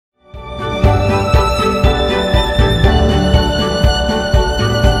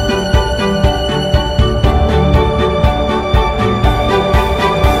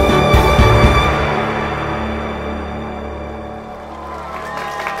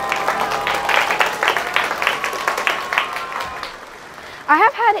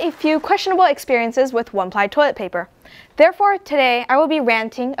had a few questionable experiences with one-ply toilet paper. Therefore, today I will be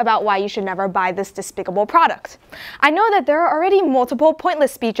ranting about why you should never buy this despicable product. I know that there are already multiple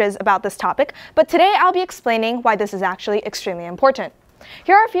pointless speeches about this topic, but today I'll be explaining why this is actually extremely important.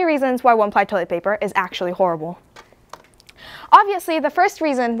 Here are a few reasons why one-ply toilet paper is actually horrible. Obviously, the first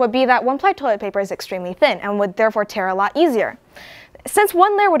reason would be that one-ply toilet paper is extremely thin and would therefore tear a lot easier. Since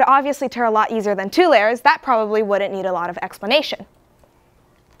one layer would obviously tear a lot easier than two layers, that probably wouldn't need a lot of explanation.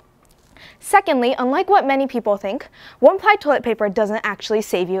 Secondly, unlike what many people think, one-ply toilet paper doesn't actually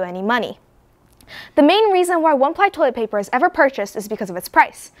save you any money. The main reason why one-ply toilet paper is ever purchased is because of its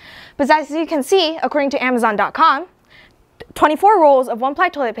price. But as you can see, according to Amazon.com, 24 rolls of one-ply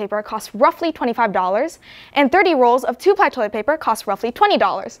toilet paper cost roughly $25, and 30 rolls of two-ply toilet paper cost roughly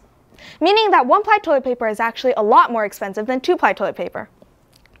 $20, meaning that one-ply toilet paper is actually a lot more expensive than two-ply toilet paper.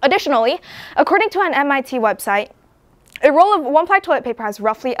 Additionally, according to an MIT website, a roll of one-ply toilet paper has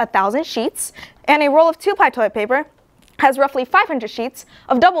roughly 1,000 sheets, and a roll of two-ply toilet paper has roughly 500 sheets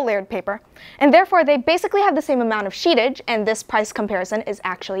of double-layered paper, and therefore they basically have the same amount of sheetage, and this price comparison is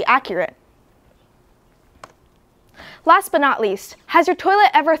actually accurate. Last but not least, has your toilet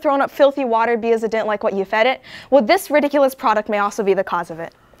ever thrown up filthy water because it didn't like what you fed it? Well, this ridiculous product may also be the cause of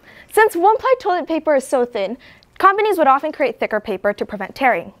it. Since one-ply toilet paper is so thin, companies would often create thicker paper to prevent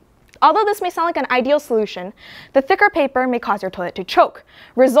tearing. Although this may sound like an ideal solution, the thicker paper may cause your toilet to choke,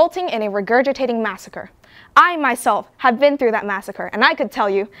 resulting in a regurgitating massacre. I myself have been through that massacre, and I could tell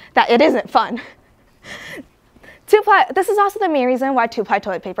you that it isn't fun. This is also the main reason why two-ply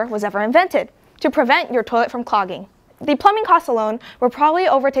toilet paper was ever invented, to prevent your toilet from clogging. The plumbing costs alone will probably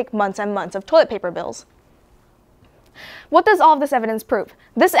overtake months and months of toilet paper bills. What does all of this evidence prove?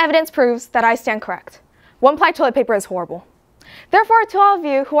 This evidence proves that I stand correct. One-ply toilet paper is horrible. Therefore, to all of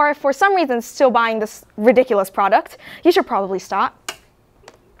you who are for some reason still buying this ridiculous product, you should probably stop.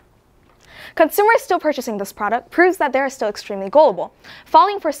 Consumers still purchasing this product proves that they are still extremely gullible,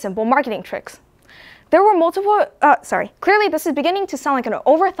 falling for simple marketing tricks. There were clearly this is beginning to sound like an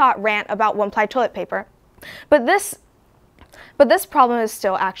overthought rant about one-ply toilet paper, but this problem is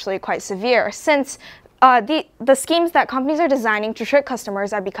still actually quite severe, since the schemes that companies are designing to trick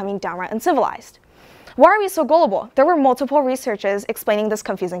customers are becoming downright uncivilized. Why are we so gullible? There were multiple researches explaining this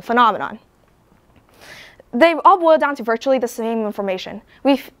confusing phenomenon. They all boil down to virtually the same information.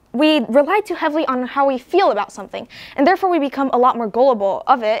 We rely too heavily on how we feel about something, and therefore we become a lot more gullible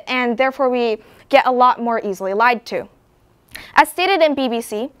of it, and therefore we get a lot more easily lied to. As stated in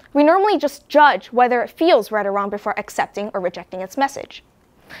BBC, we normally just judge whether it feels right or wrong before accepting or rejecting its message.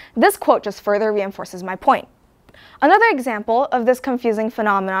 This quote just further reinforces my point. Another example of this confusing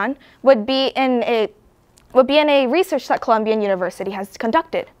phenomenon would be in a research that Columbia University has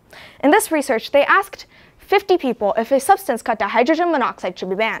conducted. In this research, they asked 50 people if a substance called dihydrogen monoxide should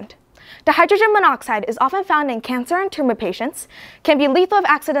be banned. Dihydrogen monoxide is often found in cancer and tumor patients, can be lethal if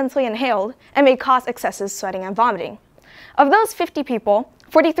accidentally inhaled, and may cause excessive sweating and vomiting. Of those 50 people,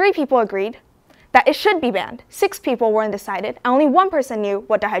 43 people agreed that it should be banned. 6 people were undecided, and only 1 person knew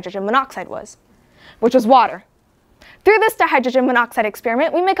what dihydrogen monoxide was, which was water. Through this dihydrogen monoxide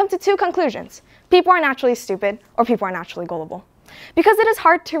experiment, we may come to 2 conclusions. People are naturally stupid, or people are naturally gullible. Because it is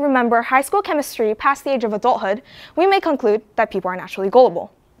hard to remember high school chemistry past the age of adulthood, we may conclude that people are naturally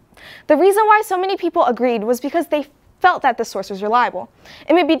gullible. The reason why so many people agreed was because they felt that the source was reliable.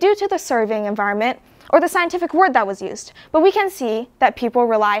 It may be due to the surveying environment or the scientific word that was used, but we can see that people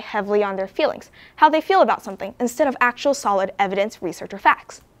rely heavily on their feelings, how they feel about something, instead of actual solid evidence, research, or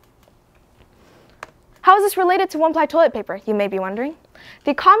facts. How is this related to one-ply toilet paper, you may be wondering?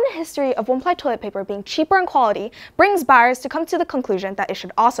 The common history of one-ply toilet paper being cheaper in quality brings buyers to come to the conclusion that it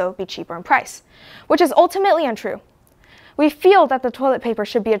should also be cheaper in price, which is ultimately untrue. We feel that the toilet paper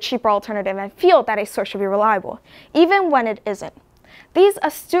should be a cheaper alternative and feel that a source should be reliable, even when it isn't. These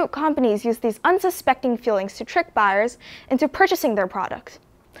astute companies use these unsuspecting feelings to trick buyers into purchasing their product,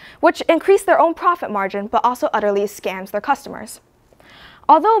 which increase their own profit margin but also utterly scams their customers.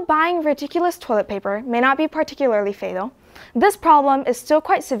 Although buying ridiculous toilet paper may not be particularly fatal, this problem is still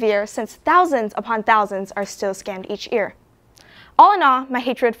quite severe since thousands upon thousands are still scammed each year. All in all, my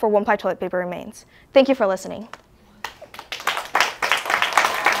hatred for one-ply toilet paper remains. Thank you for listening.